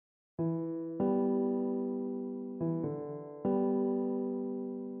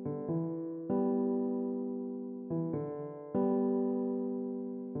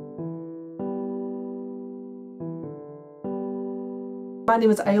My name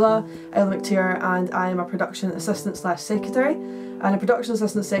is Isla McTear, and I am a production assistant / secretary. And a production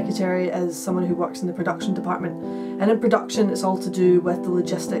assistant secretary is someone who works in the production department. And in production it's all to do with the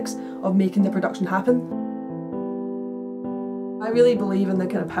logistics of making the production happen. I really believe in the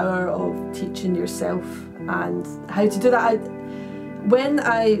kind of power of teaching yourself and how to do that. When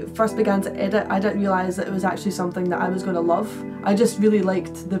I first began to edit, I didn't realise that it was actually something that I was going to love. I just really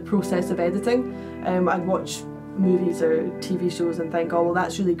liked the process of editing. I'd watch movies or TV shows and think, oh well,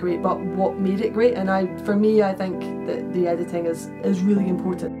 that's really great, but what made it great? And for me, I think that the editing is really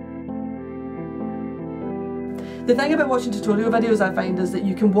important. The thing about watching tutorial videos, I find, is that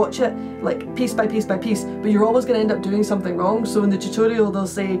you can watch it like piece by piece by piece, but you're always going to end up doing something wrong. So in the tutorial they'll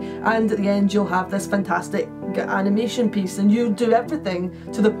say, and at the end you'll have this fantastic animation piece, and you do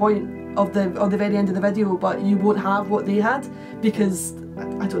everything to the point of the very end of the video, but you won't have what they had because,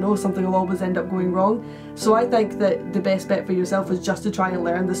 I don't know, something will always end up going wrong. So I think that the best bet for yourself is just to try and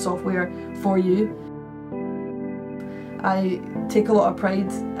learn the software for you. I take a lot of pride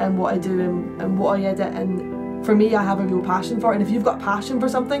in what I do and what I edit, and for me, I have a real passion for it. And if you've got passion for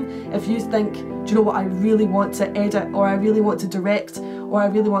something, if you think, do you know what, I really want to edit, or I really want to direct, or I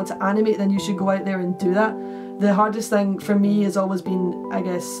really want to animate, then you should go out there and do that. The hardest thing for me has always been, I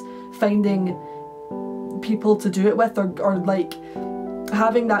guess, finding people to do it with, or like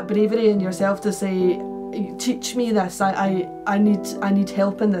having that bravery in yourself to say, teach me this, I need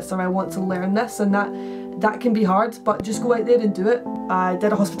help in this, or I want to learn this, and that can be hard, but just go out there and do it. I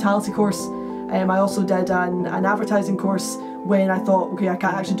did a hospitality course. I also did an advertising course when I thought, okay, I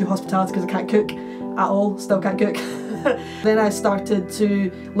can't actually do hospitality because I can't cook at all, still can't cook. Then I started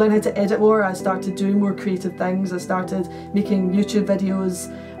to learn how to edit more, I started doing more creative things, I started making YouTube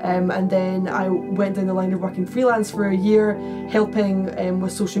videos, and then I went down the line of working freelance for a year, helping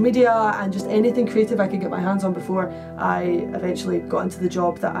with social media and just anything creative I could get my hands on before I eventually got into the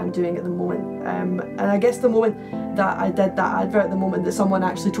job that I'm doing at the moment. And I guess the moment that I did that advert, the moment that someone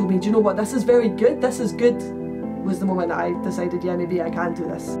actually told me, do you know what, this is very good, this is good, was the moment that I decided, yeah, maybe I can do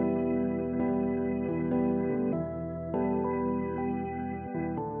this.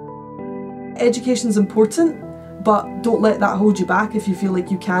 Education's important, but don't let that hold you back. If you feel like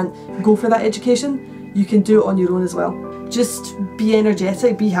you can't go for that education, you can do it on your own as well. Just be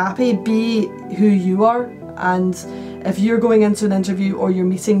energetic, be happy, be who you are, and if you're going into an interview or you're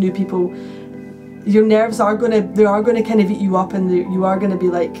meeting new people, your nerves are going to kind of eat you up, and you are going to be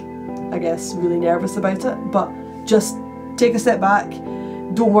like, I guess, really nervous about it, but just take a step back,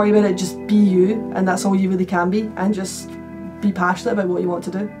 don't worry about it, just be you, and that's all you really can be, and just be passionate about what you want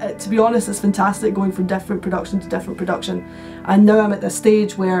to do. To be honest, it's fantastic going from different production to different production, and now I'm at this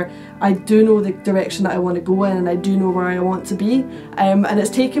stage where I do know the direction that I want to go in, and I do know where I want to be, and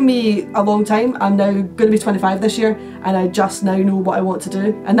it's taken me a long time. I'm now going to be 25 this year, and I just now know what I want to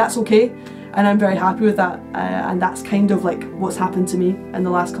do, and that's okay, and I'm very happy with that, and that's kind of like what's happened to me in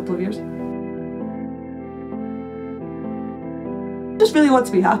the last couple of years. I just really want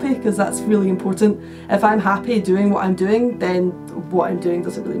to be happy, because that's really important. If I'm happy doing what I'm doing, then what I'm doing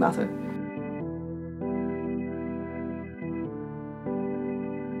doesn't really matter.